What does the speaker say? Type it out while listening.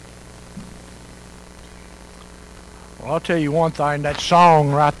Well, I'll tell you one thing, that song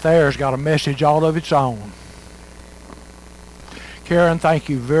right there has got a message all of its own. Karen, thank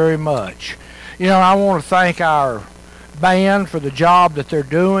you very much. You know, I want to thank our band for the job that they're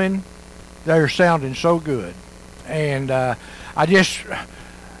doing. They're sounding so good. And my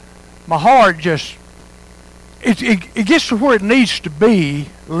heart just, it gets to where it needs to be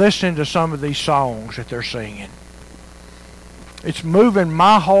listening to some of these songs that they're singing. It's moving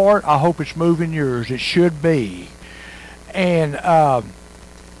my heart. I hope it's moving yours. It should be. And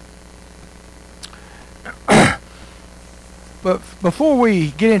but before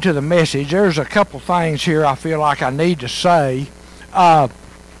we get into the message, there's a couple things here I feel like I need to say.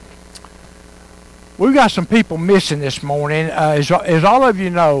 We've got some people missing this morning. As all of you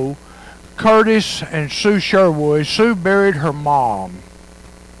know, Curtis and Sue Sherwood, Sue buried her mom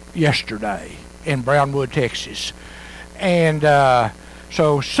yesterday in Brownwood, Texas. And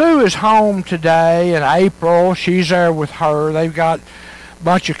so Sue is home today, and April, she's there with her. They've got a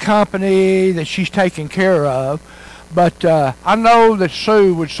bunch of company that she's taking care of. But I know that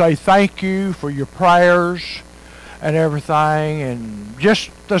Sue would say thank you for your prayers and everything, and just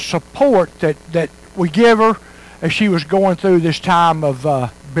the support that we give her as she was going through this time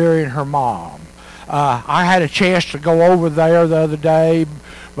of burying her mom. I had a chance to go over there the other day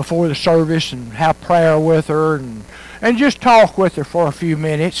before the service and have prayer with her and just talk with her for a few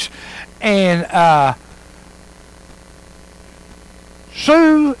minutes. And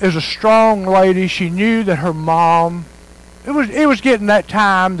Sue is a strong lady. She knew that her mom, it was getting that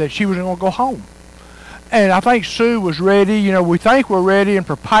time that she was going to go home. And I think Sue was ready. You know, we think we're ready and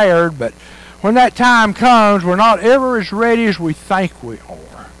prepared, but when that time comes, we're not ever as ready as we think we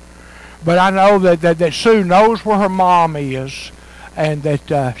are. But I know that Sue knows where her mom is, and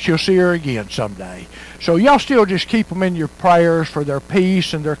that she'll see her again someday. So y'all still just keep them in your prayers for their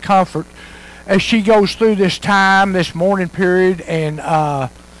peace and their comfort as she goes through this time, this mourning period, and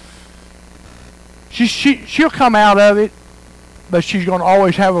she'll come out of it, but she's going to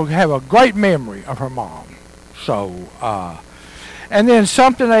always have a great memory of her mom. So, and then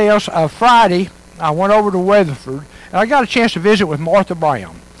something else. Friday, I went over to Weatherford, and I got a chance to visit with Martha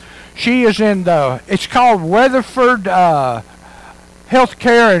Brown. She is in it's called Weatherford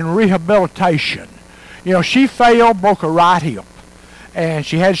Healthcare and Rehabilitation. You know, she fell, broke her right hip, and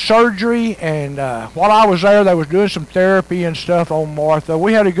she had surgery, and while I was there, they was doing some therapy and stuff on Martha.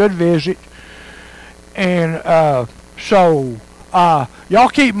 We had a good visit, and so y'all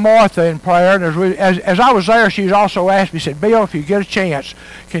keep Martha in prayer. And as I was there, she's also asked me, said, Bill, if you get a chance,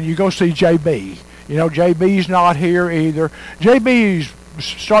 can you go see JB? You know, JB's not here either. JB's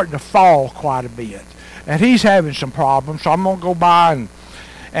starting to fall quite a bit, and he's having some problems, so I'm going to go by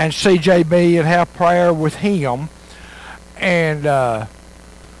and see JB and have prayer with him, and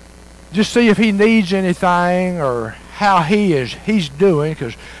just see if he needs anything or how he's doing,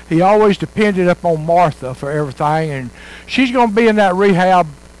 because he always depended upon Martha for everything, and she's going to be in that rehab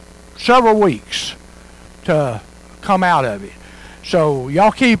several weeks to come out of it. So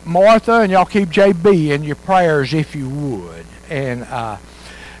y'all keep Martha and y'all keep JB in your prayers if you would. And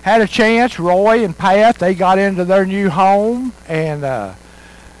had a chance, Roy and Pat, they got into their new home, and I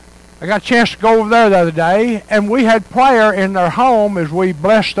got a chance to go over there the other day, and we had prayer in their home as we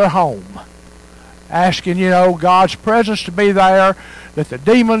blessed their home, asking, you know, God's presence to be there, that the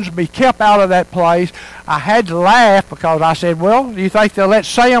demons be kept out of that place. I had to laugh because I said, well, do you think they'll let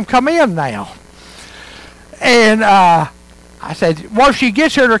Sam come in now? And I said, what if she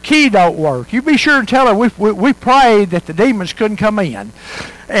gets here and her key don't work? You be sure and tell her we prayed that the demons couldn't come in.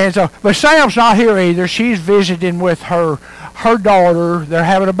 And so, but Sam's not here either. She's visiting with her daughter. They're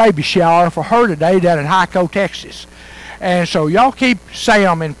having a baby shower for her today down in Hyco, Texas. And so y'all keep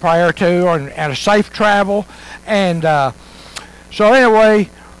Sam in prayer too, and a safe travel. And so anyway,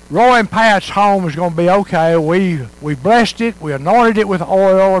 Roy and Pat's home is going to be okay. We blessed it, we anointed it with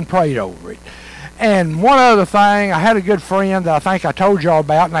oil and prayed over it. And one other thing, I had a good friend that I think I told y'all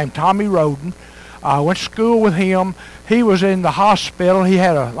about named Tommy Roden. I went to school with him. He was in the hospital. He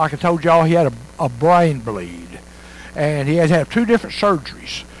had like I told y'all, he had a brain bleed. And he had to have 2 different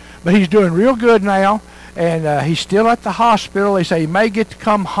surgeries. But he's doing real good now. And he's still at the hospital. They say he may get to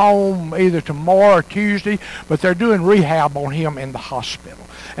come home either tomorrow or Tuesday, but they're doing rehab on him in the hospital.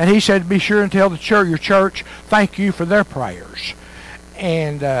 And he said, be sure and tell your church, thank you for their prayers.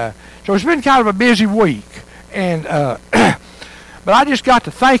 And so it's been kind of a busy week. And but I just got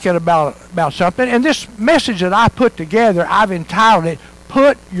to thinking about something. And this message that I put together, I've entitled it,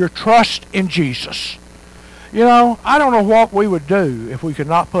 Put Your Trust in Jesus. You know, I don't know what we would do if we could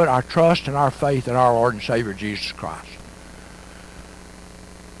not put our trust and our faith in our Lord and Savior Jesus Christ.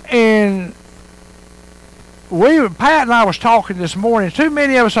 And Pat and I was talking this morning. Too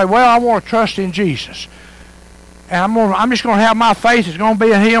many of us say, well, I want to trust in Jesus. And I'm just going to have my faith. It's going to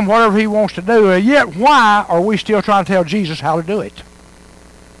be in Him, whatever He wants to do. And yet, why are we still trying to tell Jesus how to do it?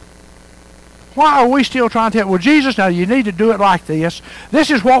 Why are we still trying to tell? Well, Jesus, now you need to do it like this. This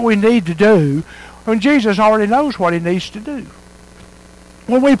is what we need to do. When Jesus already knows what He needs to do.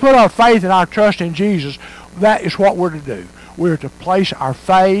 When we put our faith and our trust in Jesus, that is what we're to do. We're to place our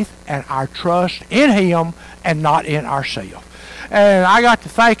faith and our trust in Him and not in ourselves. And I got to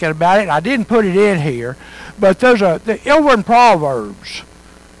thinking about it, and I didn't put it in here, but over in Proverbs,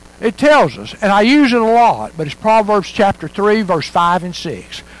 it tells us, and I use it a lot, but it's Proverbs chapter 3, verse 5 and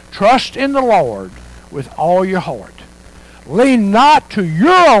 6. Trust in the Lord with all your heart. Lean not to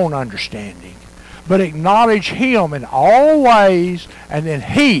your own understanding, but acknowledge Him in all ways, and then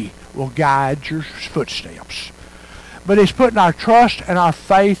He will guide your footsteps. But it's putting our trust and our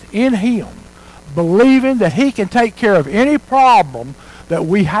faith in Him, believing that He can take care of any problem that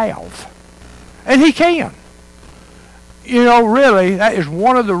we have. And He can. You know, really, that is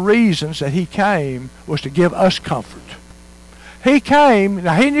one of the reasons that He came, was to give us comfort. He came,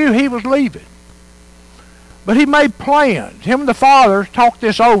 now He knew He was leaving. But He made plans. Him and the Father talked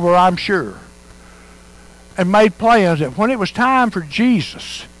this over, I'm sure. And made plans that when it was time for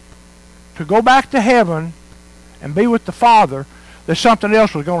Jesus to go back to heaven and be with the Father, that something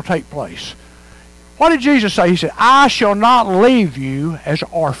else was going to take place. What did Jesus say? He said, I shall not leave you as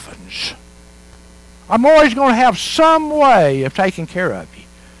orphans. I'm always going to have some way of taking care of you.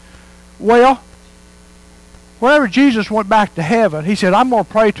 Well, whenever Jesus went back to heaven, He said, I'm going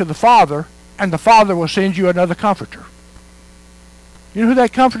to pray to the Father, and the Father will send you another comforter. You know who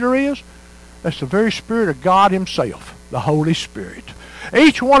that comforter is? That's the very Spirit of God Himself, the Holy Spirit.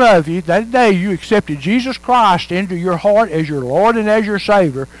 Each one of you, that day you accepted Jesus Christ into your heart as your Lord and as your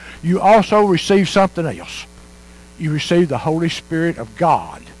Savior, you also received something else. You received the Holy Spirit of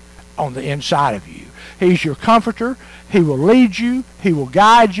God on the inside of you. He's your comforter. He will lead you. He will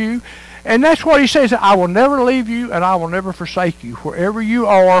guide you. And that's what He says, I will never leave you and I will never forsake you. Wherever you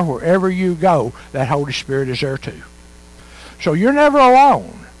are, wherever you go, that Holy Spirit is there too. So you're never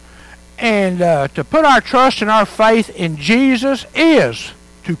alone. And to put our trust and our faith in Jesus is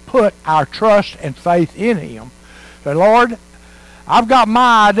to put our trust and faith in Him. Say, Lord, I've got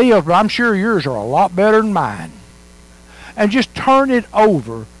my ideas, but I'm sure yours are a lot better than mine. And just turn it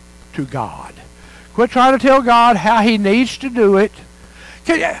over to God. Quit trying to tell God how He needs to do it.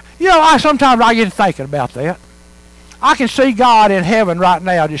 You know, sometimes I get thinking about that. I can see God in heaven right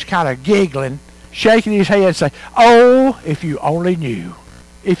now just kind of giggling, shaking His head and say, oh, if you only knew.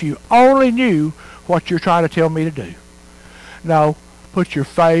 If you only knew what you're trying to tell me to do. No, put your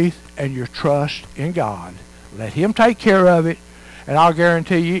faith and your trust in God. Let Him take care of it, and I'll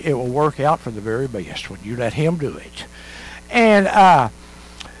guarantee you it will work out for the very best when you let Him do it. And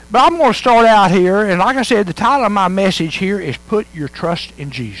but I'm going to start out here, and like I said, the title of my message here is Put Your Trust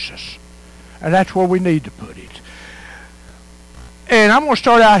in Jesus. And that's where we need to put it. And I'm going to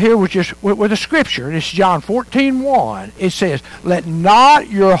start out here with a scripture. This is John 14:1. It says, let not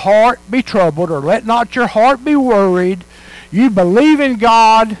your heart be troubled, or let not your heart be worried. You believe in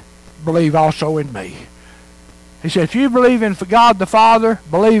God, believe also in me. He said, if you believe in God the Father,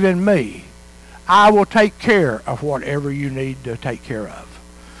 believe in me. I will take care of whatever you need to take care of.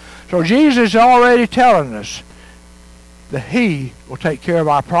 So Jesus is already telling us that He will take care of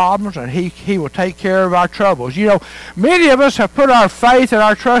our problems, and He will take care of our troubles. You know, many of us have put our faith and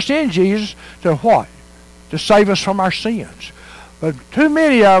our trust in Jesus to what? To save us from our sins. But too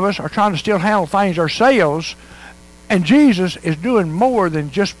many of us are trying to still handle things ourselves, and Jesus is doing more than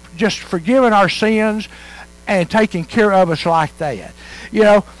just forgiving our sins and taking care of us like that. You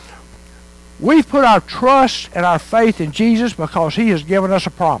know, we've put our trust and our faith in Jesus because He has given us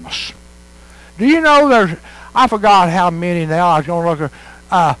a promise. Do you know I forgot how many now. I was going to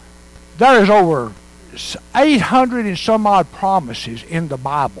look. There is over 800 and some odd promises in the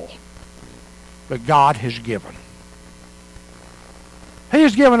Bible that God has given. He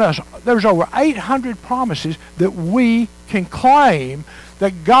has given us, there's over 800 promises that we can claim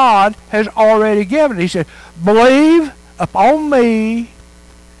that God has already given. He said, believe upon me,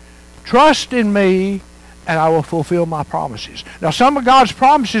 trust in me, and I will fulfill my promises. Now, some of God's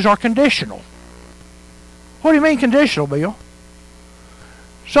promises are conditional. What do you mean conditional, Bill?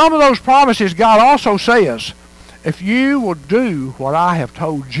 Some of those promises God also says, if you will do what I have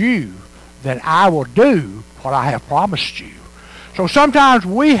told you, then I will do what I have promised you. So sometimes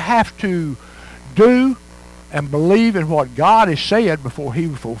we have to do and believe in what God has said before He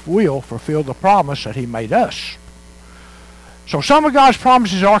will fulfill the promise that He made us. So some of God's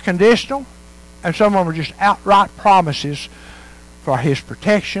promises are conditional, and some of them are just outright promises for His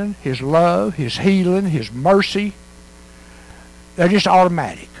protection, His love, His healing, His mercy. They're just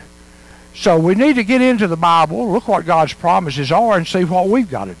automatic. So we need to get into the Bible, look what God's promises are, and see what we've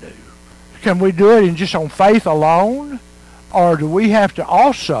got to do. Can we do it just on faith alone? Or do we have to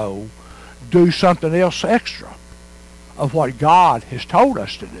also do something else extra of what God has told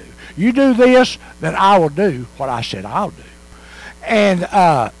us to do? You do this, then I will do what I said I'll do. And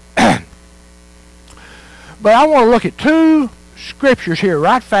but I want to look at two scriptures here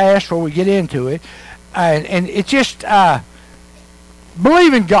right fast before we get into it. And it's just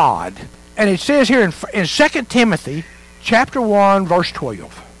believe in God. And it says here in 2 Timothy chapter 1, verse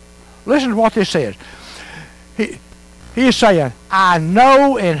 12. Listen to what this says. He is saying, I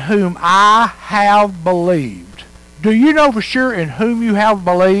know in whom I have believed. Do you know for sure in whom you have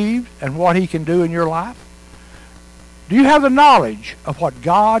believed and what He can do in your life? Do you have the knowledge of what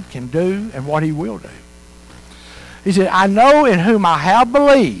God can do and what He will do? He said, I know in whom I have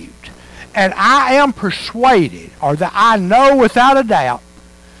believed, and I am persuaded, or that I know without a doubt,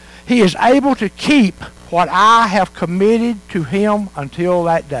 He is able to keep what I have committed to Him until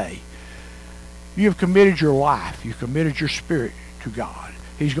that day. You have committed your life. You've committed your spirit to God.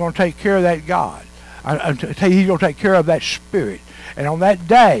 He's going to take care of that God. He's going to take care of that spirit. And on that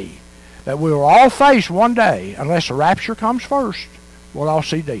day that we will all face one day, unless the rapture comes first, we'll all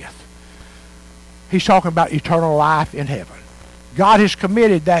see death. He's talking about eternal life in heaven. God has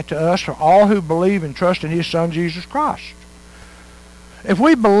committed that to us for all who believe and trust in His Son, Jesus Christ. If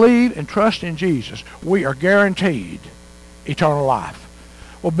we believe and trust in Jesus, we are guaranteed eternal life.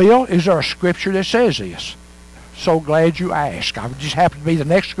 Well, Bill, is there a scripture that says this? So glad you asked. I just happened to be the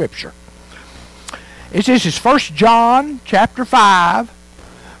next scripture. It says it's 1 John chapter 5,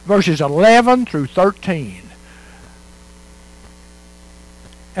 verses 11 through 13.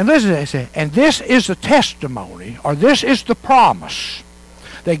 And listen to this. And this is the testimony, or this is the promise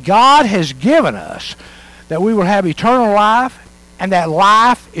that God has given us, that we will have eternal life, and that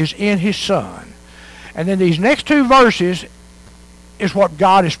life is in His Son. And then these next two verses is what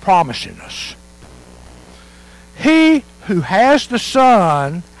God is promising us. He who has the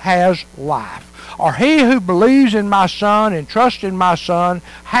Son has life. Or he who believes in my Son and trusts in my Son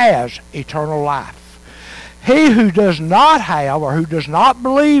has eternal life. He who does not have, or who does not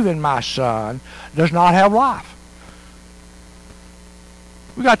believe in my Son, does not have life.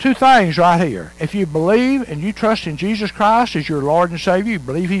 We got two things right here. If you believe and you trust in Jesus Christ as your Lord and Savior, you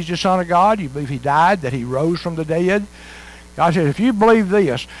believe He's the Son of God, you believe He died, that He rose from the dead. God said, if you believe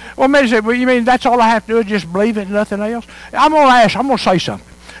this, well, many say, well, you mean that's all I have to do is just believe it and nothing else? I'm going to say something.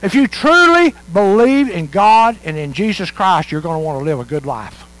 If you truly believe in God and in Jesus Christ, you're going to want to live a good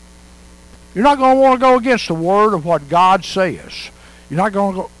life. You're not going to want to go against the word of what God says. You're not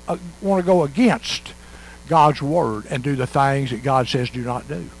going to want to go against God's word and do the things that God says do not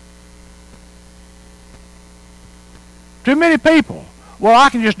do. Too many people, well, I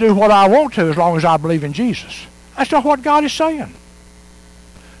can just do what I want to as long as I believe in Jesus. That's not what God is saying.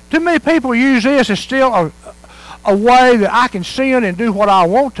 Too many people use this as still a way that I can sin and do what I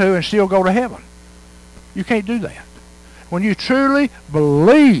want to and still go to heaven. You can't do that. When you truly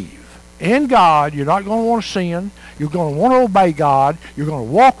believe in God, you're not going to want to sin. You're going to want to obey God. You're going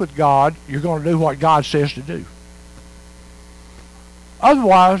to walk with God. You're going to do what God says to do.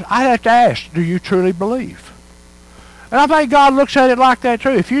 Otherwise, I'd have to ask, do you truly believe? And I think God looks at it like that too.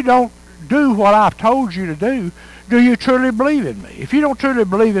 If you don't do what I've told you to do you truly believe in me? If you don't truly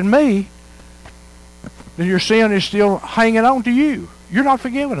believe in me, then your sin is still hanging on to you. You're not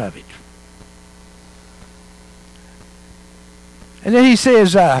forgiven of it. And then he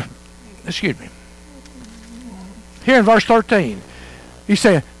says, here in verse 13, he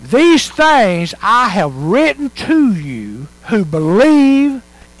said, these things I have written to you who believe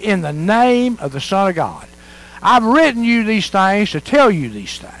in the name of the Son of God. I've written you these things to tell you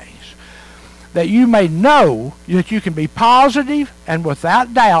these things, that you may know that you can be positive and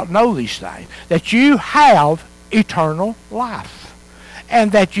without doubt know these things, that you have eternal life,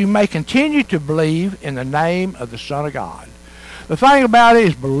 and that you may continue to believe in the name of the Son of God. The thing about it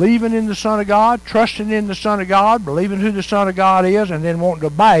is believing in the Son of God, trusting in the Son of God, believing who the Son of God is, and then wanting to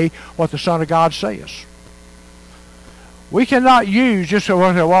obey what the Son of God says. We cannot use just so,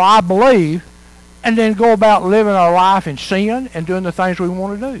 well, I believe, and then go about living our life in sin and doing the things we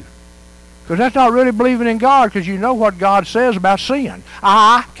want to do. Because that's not really believing in God, because you know what God says about sin.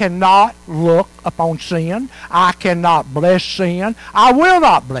 I cannot look upon sin. I cannot bless sin. I will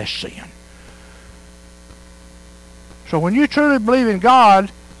not bless sin. So when you truly believe in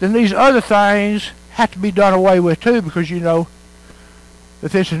God, then these other things have to be done away with too, because you know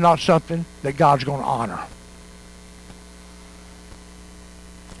that this is not something that God's going to honor.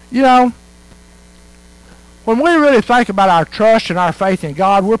 You know, when we really think about our trust and our faith in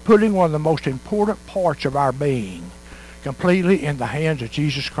God, we're putting one of the most important parts of our being completely in the hands of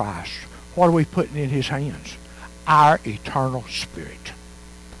Jesus Christ. What are we putting in his hands? Our eternal spirit.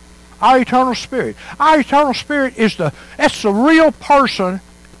 Our eternal spirit. Our eternal spirit is that's the real person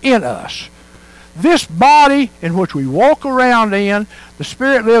in us. This body in which we walk around in, the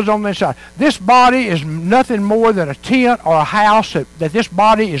Spirit lives on the inside. This body is nothing more than a tent or a house that this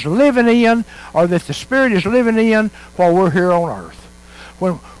body is living in, or that the Spirit is living in while we're here on earth.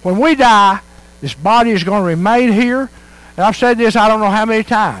 When we die, this body is going to remain here. And I've said this I don't know how many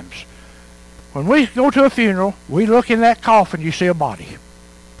times. When we go to a funeral, we look in that coffin, you see a body.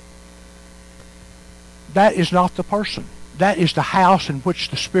 That is not the person. That is the house in which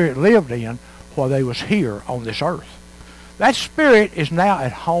the Spirit lived in while they was here on this earth. That spirit is now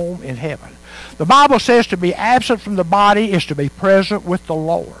at home in heaven. The Bible says to be absent from the body is to be present with the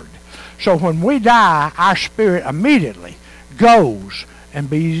Lord. So when we die, our spirit immediately goes and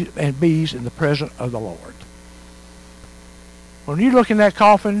bees in the presence of the Lord. When you look in that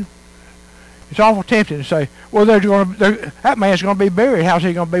coffin, it's awful tempting to say, well, that man's going to be buried. How's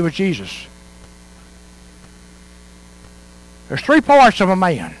he going to be with Jesus? There's three parts of a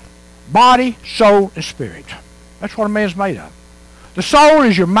man: body, soul, and spirit. That's what a man's made of. The soul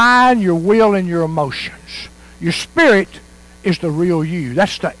is your mind, your will, and your emotions. Your spirit is the real you.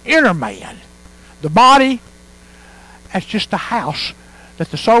 That's the inner man. The body, that's just the house that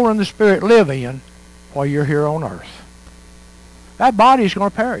the soul and the spirit live in while you're here on earth. That body is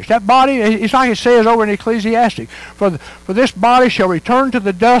going to perish. That body, it's like it says over in Ecclesiastes, for this body shall return to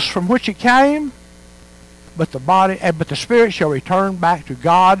the dust from which it came, but the spirit shall return back to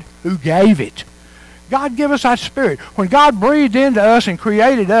God who gave it. God gave us that spirit. When God breathed into us and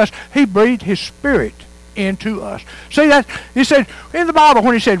created us, he breathed his spirit into us. See that? He said in the Bible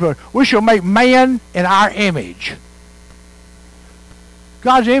when he said, we shall make man in our image.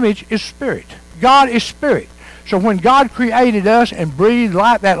 God's image is spirit. God is spirit. So when God created us and breathed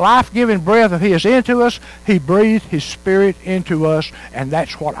that life-giving breath of his into us, he breathed his spirit into us, and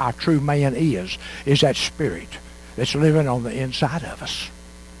that's what our true man is that spirit that's living on the inside of us.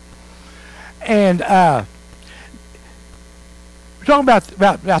 And we're talking about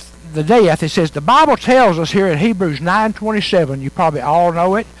the death. It says, the Bible tells us here in Hebrews 9:27, you probably all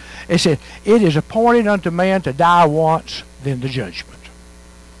know it, it said, it is appointed unto man to die once, then the judgment.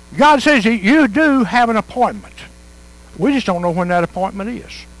 God says you do have an appointment. We just don't know when that appointment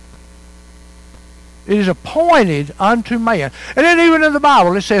is. It is appointed unto man. And then even in the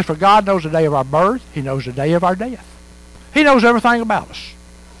Bible it says, for God knows the day of our birth, he knows the day of our death. He knows everything about us.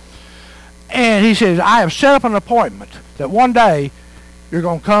 And he says, I have set up an appointment that one day you're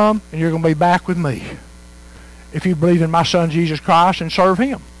going to come and you're going to be back with me if you believe in my Son Jesus Christ and serve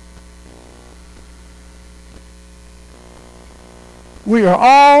him. We are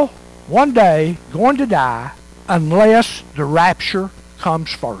all one day going to die unless the rapture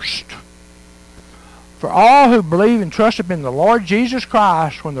comes first. For all who believe and trust in the Lord Jesus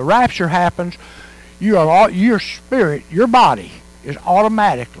Christ, when the rapture happens, your spirit, your body, is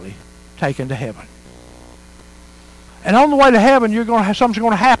automatically taken to heaven. And on the way to heaven, something's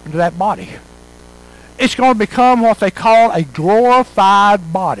going to happen to that body. It's going to become what they call a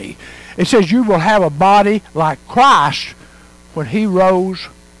glorified body. It says you will have a body like Christ when he rose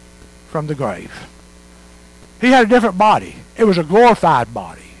from the grave. He had a different body. It was a glorified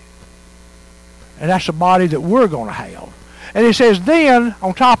body. And that's the body that we're going to have. And it says then,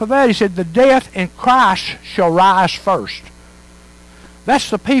 on top of that, he said, the death in Christ shall rise first. That's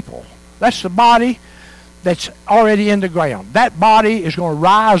the people. That's the body that's already in the ground. That body is going to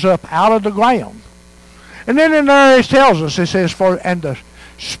rise up out of the ground. And then in there it tells us, it says, and the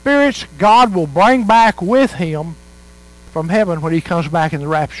spirits God will bring back with him from heaven when he comes back in the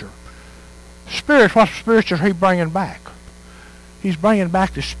rapture. Spirits, what spirits is he bringing back? He's bringing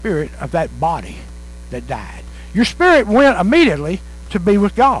back the spirit of that body that died. Your spirit went immediately to be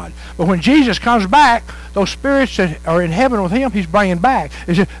with God. But when Jesus comes back, those spirits that are in heaven with him, he's bringing back.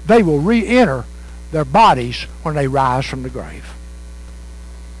 They will re-enter their bodies when they rise from the grave.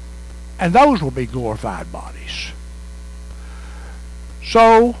 And those will be glorified bodies.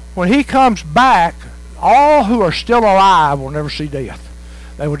 So when he comes back, all who are still alive will never see death.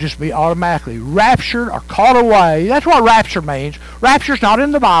 They will just be automatically raptured or caught away. That's what rapture means. Rapture's not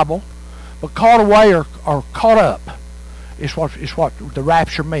in the Bible, but caught away or caught up is what the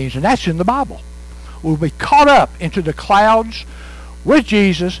rapture means. And that's in the Bible. We'll be caught up into the clouds with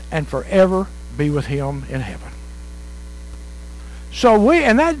Jesus and forever be with him in heaven. So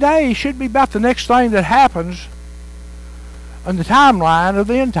and that day should be about the next thing that happens on the timeline of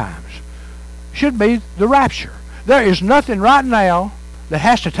the end times. Should be the rapture. There is nothing right now that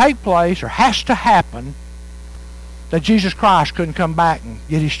has to take place or has to happen that Jesus Christ couldn't come back and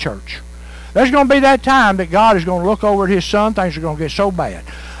get his church. There's going to be that time that God is going to look over at his son. Things are going to get so bad.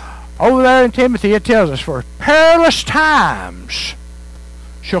 Over there in Timothy it tells us, for perilous times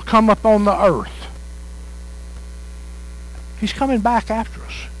shall come upon the earth. He's coming back after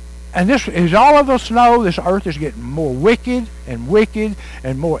us. And this, as all of us know, this earth is getting more wicked and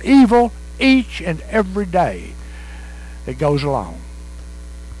more evil each and every day that goes along.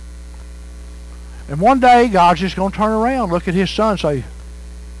 And one day God's just going to turn around, look at his son and say,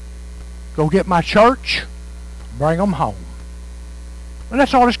 go get my church, bring them home. And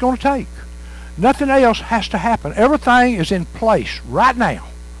that's all it's going to take. Nothing else has to happen. Everything is in place right now.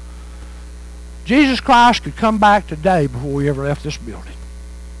 Jesus Christ could come back today before we ever left this building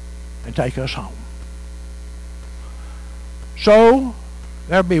and take us home. So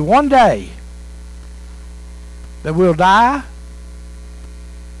there'll be one day that we'll die,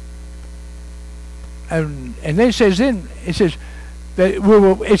 and then it says that we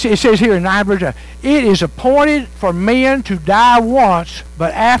will. It says here in 9 verse, it is appointed for men to die once,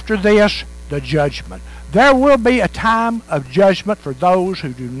 but after this the judgment. There will be a time of judgment for those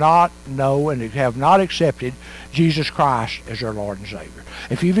who do not know and have not accepted Jesus Christ as their Lord and Savior.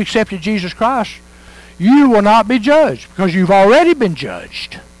 If you've accepted Jesus Christ, you will not be judged, because you've already been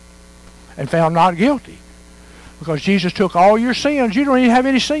judged and found not guilty. Because Jesus took all your sins. You don't even have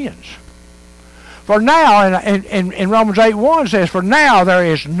any sins. For now, in Romans 8:1 says, for now there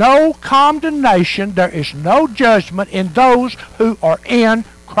is no condemnation, there is no judgment in those who are in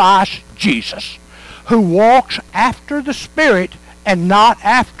Christ Jesus, who walks after the Spirit and not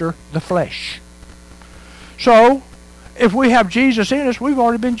after the flesh. So, if we have Jesus in us, we've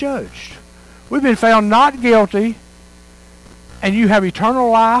already been judged. We've been found not guilty, and you have eternal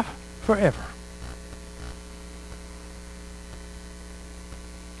life forever.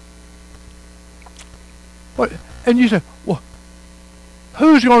 And you say, well,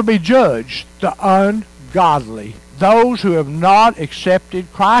 who's going to be judged? The ungodly. Those who have not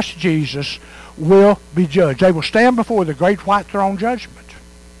accepted Christ Jesus will be judged. They will stand before the great white throne judgment.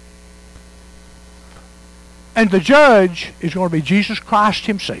 And the judge is going to be Jesus Christ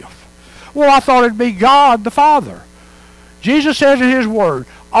himself. Well, I thought it'd be God the Father. Jesus says in his word,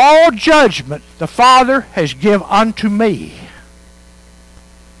 all judgment the Father has given unto me.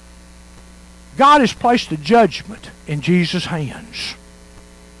 God has placed the judgment in Jesus' hands.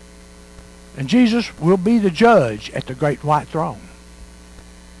 And Jesus will be the judge at the great white throne.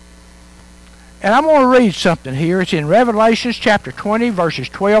 And I'm going to read something here. It's in Revelation chapter 20, verses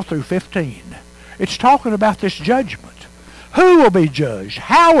 12 through 15. It's talking about this judgment. Who will be judged?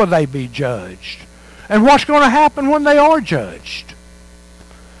 How will they be judged? And what's going to happen when they are judged?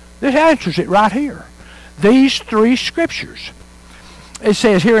 This answers it right here. These three scriptures. It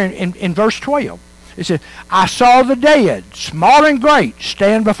says here in verse 12, it says, I saw the dead, small and great,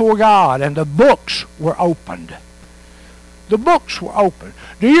 stand before God, and the books were opened. The books were opened.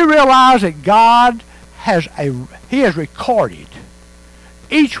 Do you realize that God has recorded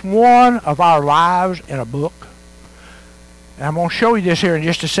each one of our lives in a book? And I'm going to show you this here in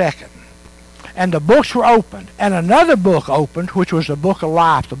just a second. And the books were opened, and another book opened, which was the book of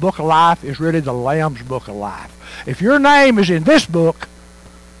life. The book of life is really the Lamb's book of life. If your name is in this book,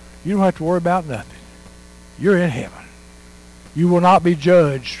 you don't have to worry about nothing. You're in heaven. You will not be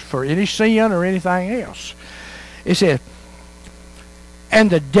judged for any sin or anything else. It says,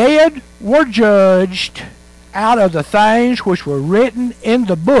 and the dead were judged out of the things which were written in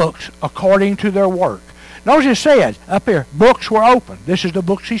the books according to their work. Notice it said up here, books were opened. This is the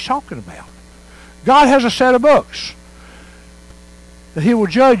books he's talking about. God has a set of books that he will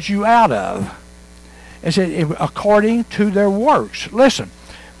judge you out of. It said, according to their works. Listen.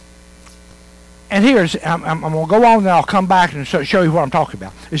 And here's, I'm going to go on and I'll come back and show you what I'm talking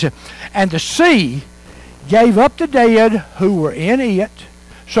about. It said, and the sea gave up the dead who were in it,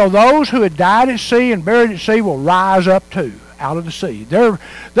 so those who had died at sea and buried at sea will rise up too, out of the sea.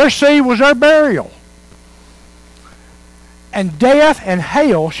 Their sea was their burial. And death and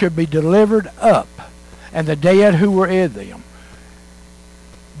hell should be delivered up, and the dead who were in them.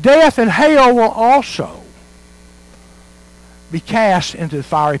 Death and hell will also be cast into the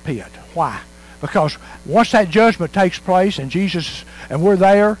fiery pit. Why? Because once that judgment takes place and we're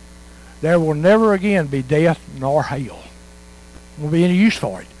there will never again be death nor hell. There won't be any use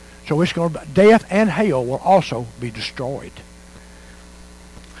for it. So death and hell will also be destroyed.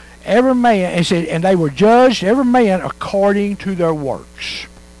 Every man, it said, and they were judged, every man according to their works.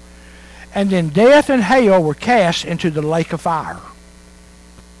 And then death and hell were cast into the lake of fire.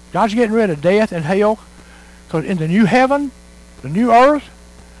 God's getting rid of death and hell, because in the new heaven, the new earth,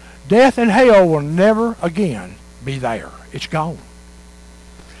 death and hell will never again be there. It's gone.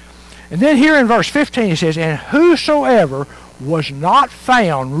 And then here in verse 15 it says, and whosoever was not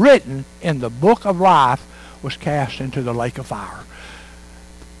found written in the book of life was cast into the lake of fire.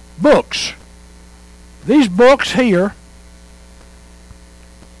 Books. These books here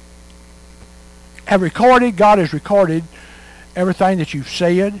have recorded, God has recorded everything that you've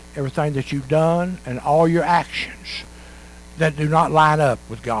said, everything that you've done, and all your actions that do not line up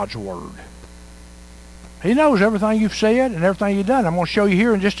with God's Word. He knows everything you've said and everything you've done. I'm going to show you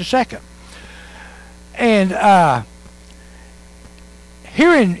here in just a second. And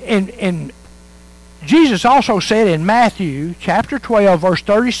here in Jesus also said in Matthew chapter 12 verse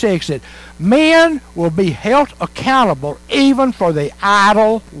 36 that men will be held accountable even for the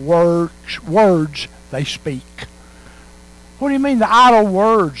idle words they speak. What do you mean the idle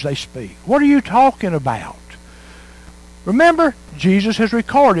words they speak? What are you talking about? Remember, Jesus has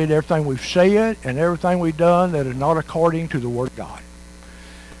recorded everything we've said and everything we've done that is not according to the Word of God.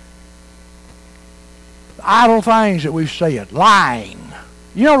 The idle things that we've said. Lying.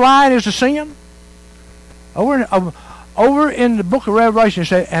 You know lying is a sin? Over in the book of Revelation it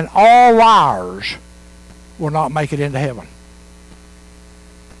says, and all liars will not make it into heaven.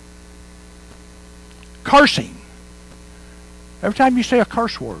 Cursing. Every time you say a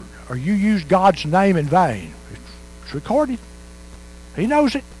curse word or you use God's name in vain, it's recorded. He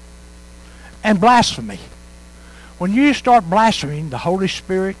knows it. And blasphemy. When you start blaspheming the Holy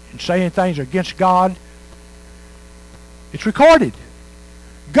Spirit and saying things against God, it's recorded.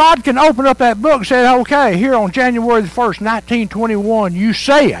 God can open up that book and say, okay, here on January the 1st, 1921, you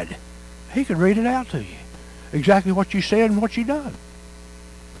said. He could read it out to you. Exactly what you said and what you done.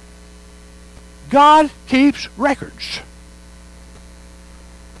 God keeps records.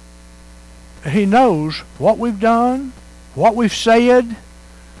 He knows what we've done, what we've said.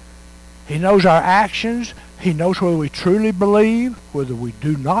 He knows our actions. He knows whether we truly believe, whether we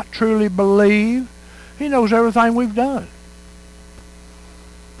do not truly believe. He knows everything we've done.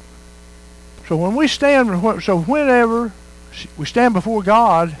 So when we whenever we stand before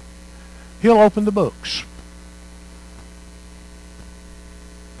God, He'll open the books.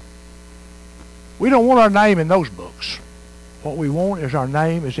 We don't want our name in those books. What we want is our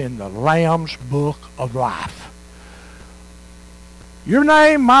name is in the Lamb's Book of Life. Your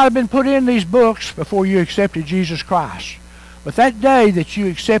name might have been put in these books before you accepted Jesus Christ. But that day that you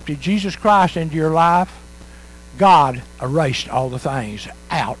accepted Jesus Christ into your life, God erased all the things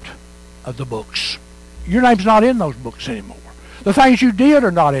out of the books. Your name's not in those books anymore. The things you did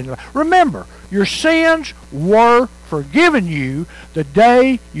are not in them. Remember, your sins were forgiven you the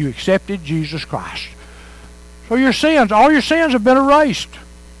day you accepted Jesus Christ. So your sins, all your sins have been erased.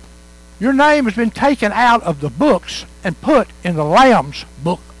 Your name has been taken out of the books and put in the Lamb's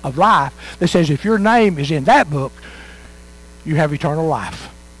Book of Life that says if your name is in that book, you have eternal life.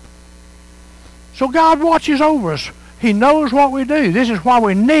 So God watches over us. He knows what we do. This is why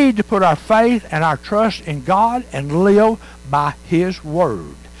we need to put our faith and our trust in God and live by His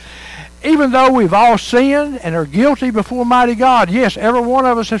Word. Even though we've all sinned and are guilty before mighty God, yes, every one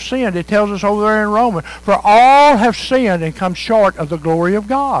of us have sinned. It tells us over there in Romans, for all have sinned and come short of the glory of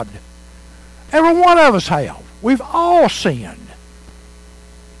God. Every one of us have. We've all sinned.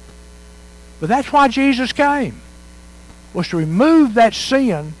 But that's why Jesus came, was to remove that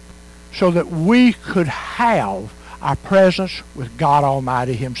sin so that we could have our presence with God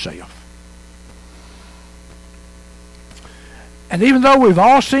Almighty Himself. And even though we've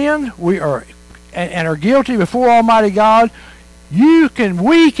all sinned, we are and are guilty before Almighty God,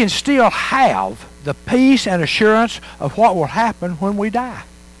 we can still have the peace and assurance of what will happen when we die.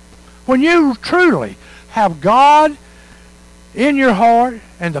 When you truly have God in your heart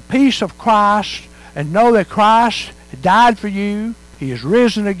and the peace of Christ and know that Christ died for you, He is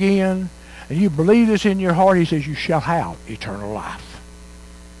risen again, and you believe this in your heart, He says you shall have eternal life.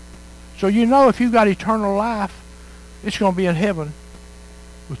 So you know if you've got eternal life, it's going to be in heaven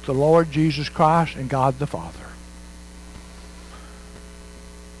with the Lord Jesus Christ and God the Father.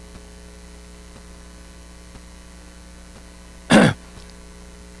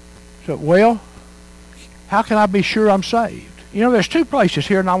 So, well, how can I be sure I'm saved? You know, there's two places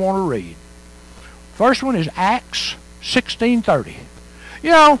here and I want to read. First one is Acts 16:30. You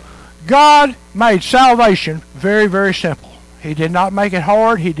know, God made salvation very, very simple. He did not make it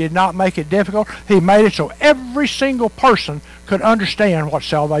hard. He did not make it difficult. He made it so every single person could understand what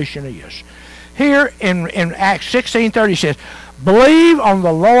salvation is. Here in Acts 16:30 says, believe on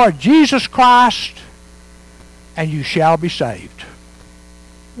the Lord Jesus Christ and you shall be saved.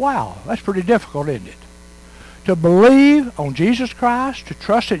 Wow, that's pretty difficult, isn't it? To believe on Jesus Christ, to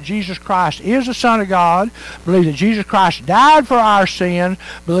trust that Jesus Christ is the Son of God, believe that Jesus Christ died for our sin,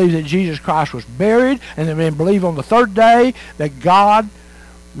 believe that Jesus Christ was buried, and then believe on the third day that God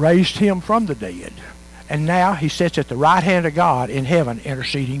raised him from the dead. And now he sits at the right hand of God in heaven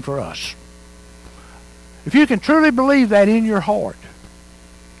interceding for us. If you can truly believe that in your heart,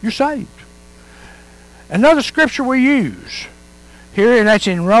 you're saved. Another scripture we use here, and that's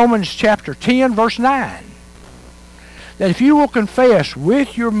in Romans chapter 10, verse 9. That if you will confess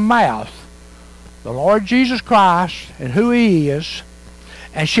with your mouth the Lord Jesus Christ and who he is,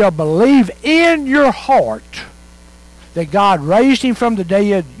 and shall believe in your heart that God raised him from the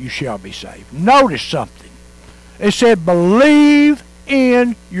dead, you shall be saved. Notice something. It said believe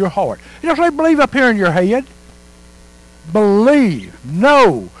in your heart. You don't say believe up here in your head. Believe.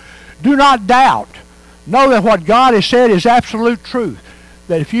 Know. Do not doubt. Know that what God has said is absolute truth.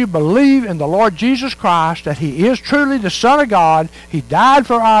 That if you believe in the Lord Jesus Christ, that he is truly the Son of God, he died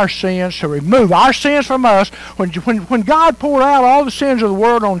for our sins to remove our sins from us. When God poured out all the sins of the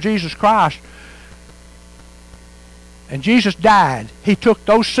world on Jesus Christ, and Jesus died, he took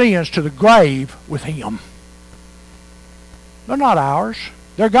those sins to the grave with him. They're not ours.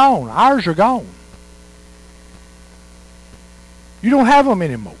 They're gone. Ours are gone. You don't have them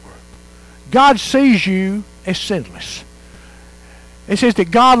anymore. God sees you as sinless. It says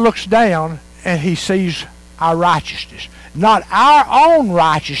that God looks down and he sees our righteousness. Not our own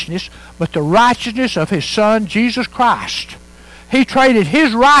righteousness, but the righteousness of his Son, Jesus Christ. He traded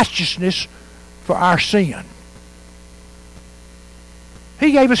his righteousness for our sin.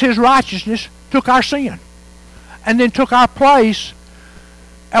 He gave us his righteousness, took our sin, and then took our place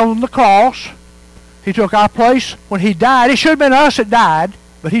on the cross. He took our place when he died. It should have been us that died,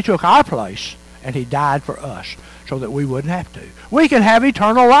 but he took our place and he died for us so that we wouldn't have to. We can have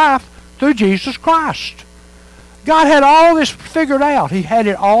eternal life through Jesus Christ. God had all this figured out. He had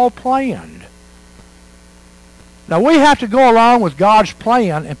it all planned. Now we have to go along with God's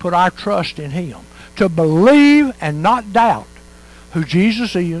plan and put our trust in him. To believe and not doubt who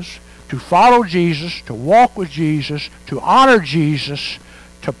Jesus is, to follow Jesus, to walk with Jesus, to honor Jesus,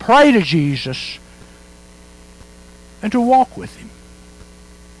 to pray to Jesus, and to walk with him.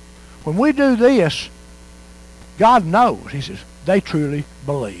 When we do this, God knows. He says, they truly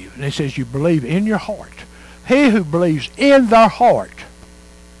believe. And he says, you believe in your heart. He who believes in their heart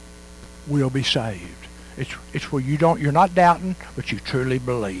will be saved. It's where you're not doubting, but you truly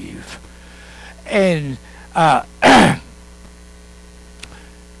believe. And I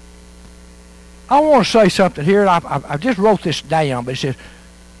want to say something here. I just wrote this down, but it says,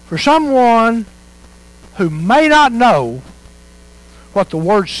 for someone who may not know what the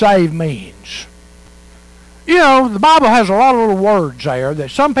word save means. You know, the Bible has a lot of little words there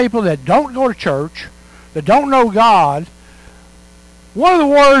that some people that don't go to church, that don't know God, one of the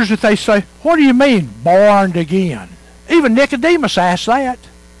words that they say, what do you mean, born again? Even Nicodemus asked that.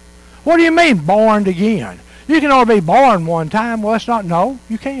 What do you mean, born again? You can only be born one time. Well, that's not, no,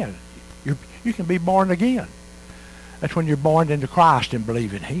 you can. You can be born again. That's when you're born into Christ and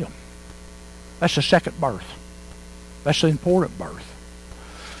believe in him. That's the second birth. That's the important birth.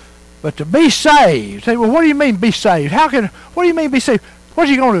 But to be saved, say, well, what do you mean be saved? What do you mean be saved? What's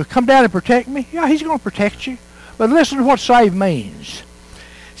he going to do? Come down and protect me? Yeah, he's going to protect you. But listen to what save means.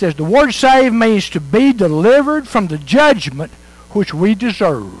 It says the word save means to be delivered from the judgment which we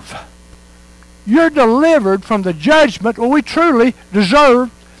deserve. You're delivered from the judgment what we truly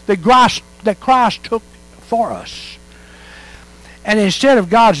deserve that Christ took for us. And instead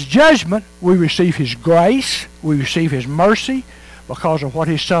of God's judgment, we receive his grace, we receive his mercy because of what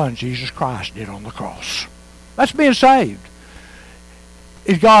his Son, Jesus Christ, did on the cross. That's being saved.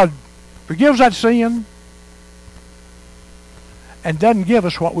 If God forgives that sin and doesn't give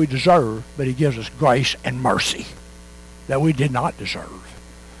us what we deserve, but he gives us grace and mercy that we did not deserve.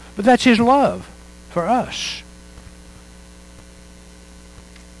 But that's his love for us.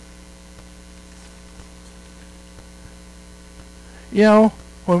 You know,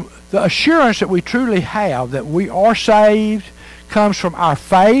 when the assurance that we truly have that we are saved comes from our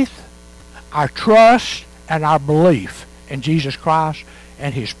faith, our trust, and our belief in Jesus Christ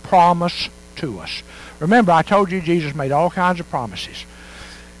and his promise to us. Remember, I told you Jesus made all kinds of promises.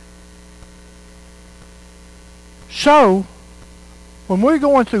 So, when we're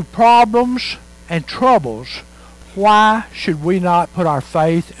going through problems and troubles, why should we not put our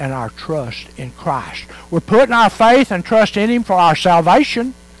faith and our trust in Christ? We're putting our faith and trust in Him for our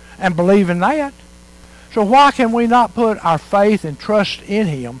salvation and believe in that. So why can we not put our faith and trust in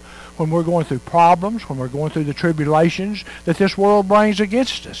Him when we're going through problems, when we're going through the tribulations that this world brings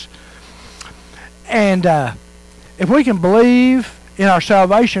against us? And if we can believe in our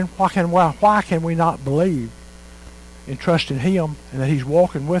salvation, why can we not believe and trust in Him and that He's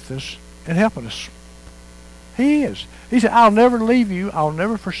walking with us and helping us? He is. He said, I'll never leave you, I'll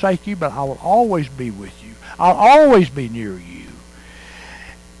never forsake you, but I will always be with you. I'll always be near you.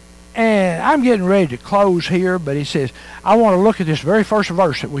 And I'm getting ready to close here, but he says, I want to look at this very first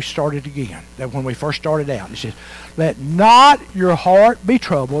verse that we started again, that when we first started out. He says, let not your heart be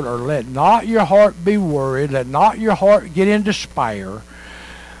troubled, or let not your heart be worried, let not your heart get in despair.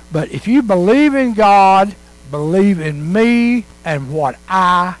 But if you believe in God, believe in me and what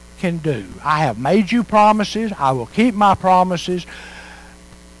I can do. I have made you promises. I will keep my promises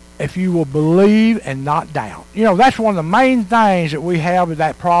if you will believe and not doubt. You know, that's one of the main things that we have with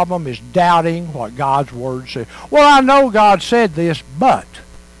that problem, is doubting what God's Word says. Well, I know God said this, but,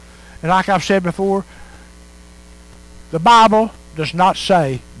 and like I've said before, the Bible does not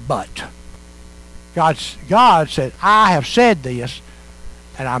say but. God said, I have said this,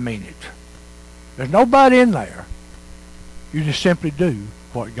 and I mean it. There's no but in there. You just simply do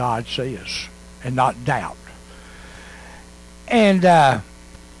what God says and not doubt. And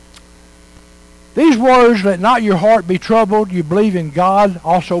these words, let not your heart be troubled, you believe in God,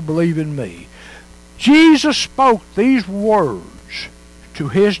 also believe in me. Jesus spoke these words to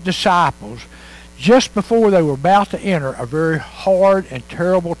His disciples just before they were about to enter a very hard and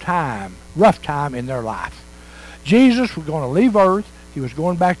terrible time, rough time in their life. Jesus was going to leave earth. He was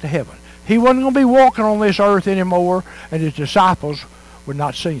going back to heaven. He wasn't going to be walking on this earth anymore, and His disciples would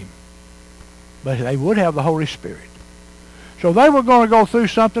not see Him. But they would have the Holy Spirit. So they were going to go through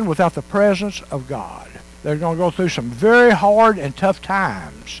something without the presence of God. They're going to go through some very hard and tough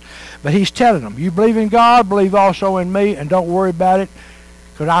times. But He's telling them, you believe in God, believe also in me, and don't worry about it,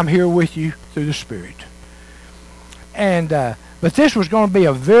 because I'm here with you through the Spirit. And but this was going to be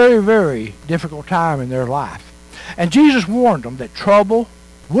a very, very difficult time in their life. And Jesus warned them that trouble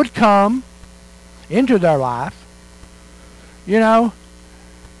would come into their life. You know,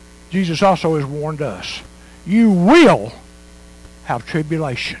 Jesus also has warned us, you will have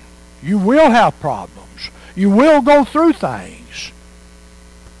tribulation. You will have problems. You will go through things.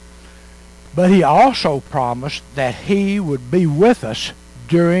 But He also promised that He would be with us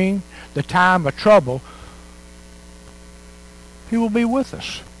during the time of trouble. He will be with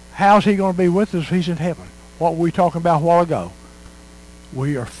us. How's He going to be with us if He's in heaven? What were we talking about a while ago?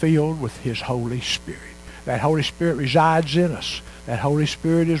 We are filled with His Holy Spirit. That Holy Spirit resides in us. That Holy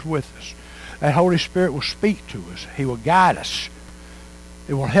Spirit is with us. That Holy Spirit will speak to us. He will guide us.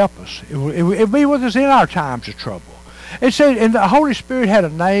 It will help us. It will be with us in our times of trouble. It said, and the Holy Spirit had a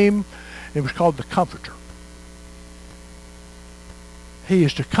name. It was called the Comforter. He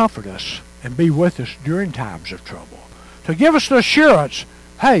is to comfort us and be with us during times of trouble. To give us the assurance,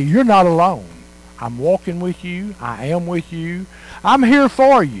 hey, you're not alone. I'm walking with you. I am with you. I'm here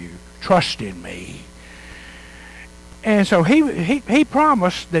for you. Trust in me. And so he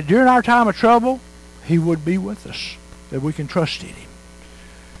promised that during our time of trouble, He would be with us, that we can trust in Him.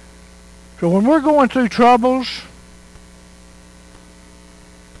 So when we're going through troubles,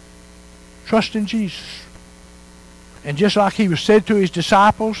 trust in Jesus. And just like He was said to His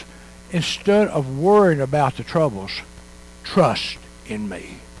disciples, instead of worrying about the troubles, trust in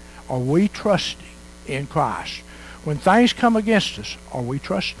me. Are we trusting in Christ? When things come against us, are we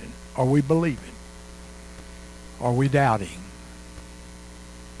trusting? Are we believing? Are we doubting?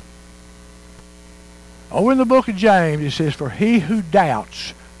 Over in the book of James, it says, for he who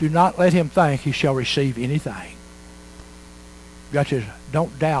doubts, do not let him think he shall receive anything. God says,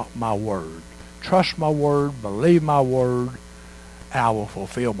 don't doubt my word. Trust my word, believe my word, and I will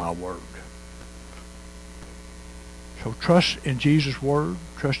fulfill my word. So trust in Jesus' word,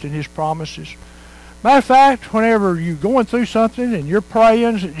 trust in His promises. Matter of fact, whenever you're going through something and you're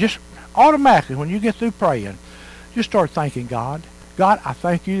praying, just automatically when you get through praying, just start thanking God. God, I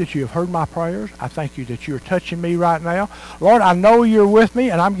thank you that you have heard my prayers. I thank you that you're touching me right now. Lord, I know you're with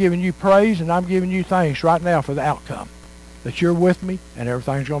me, and I'm giving you praise, and I'm giving you thanks right now for the outcome. That you're with me, and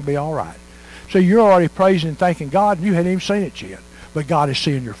everything's going to be all right. So you're already praising and thanking God, and you hadn't even seen it yet. But God is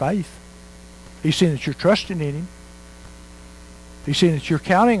seeing your faith. He's seeing that you're trusting in Him. He's seeing that you're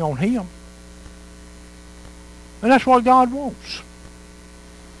counting on Him. And that's what God wants.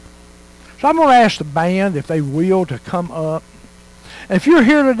 So I'm going to ask the band, if they will, to come up. If you're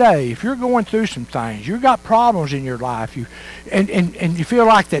here today, if you're going through some things, you've got problems in your life, and you feel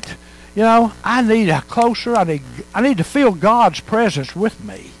like that, you know, I need to feel God's presence with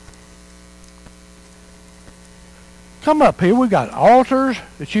me. Come up here. We've got altars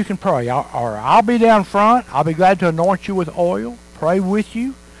that you can pray. Or I'll be down front. I'll be glad to anoint you with oil, pray with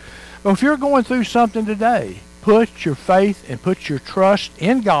you. But if you're going through something today, put your faith and put your trust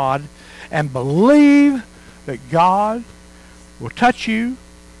in God and believe that God will touch you.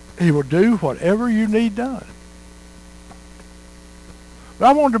 He will do whatever you need done. But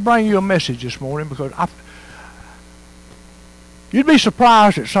I wanted to bring you a message this morning because you'd be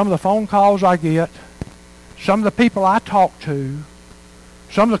surprised at some of the phone calls I get, some of the people I talk to,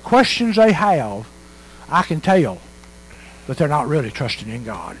 some of the questions they have. I can tell that they're not really trusting in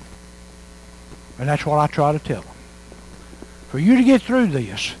God. And that's what I try to tell them. For you to get through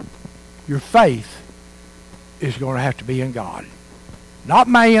this, your faith is going to have to be in God. Not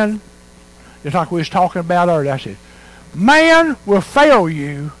man. Just like we was talking about earlier. I said, man will fail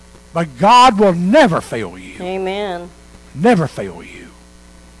you, but God will never fail you. Amen. Never fail you.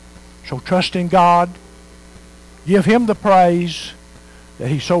 So trust in God. Give him the praise that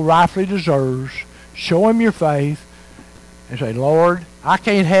he so rightfully deserves. Show him your faith and say, Lord, I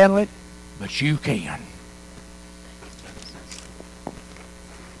can't handle it, but you can.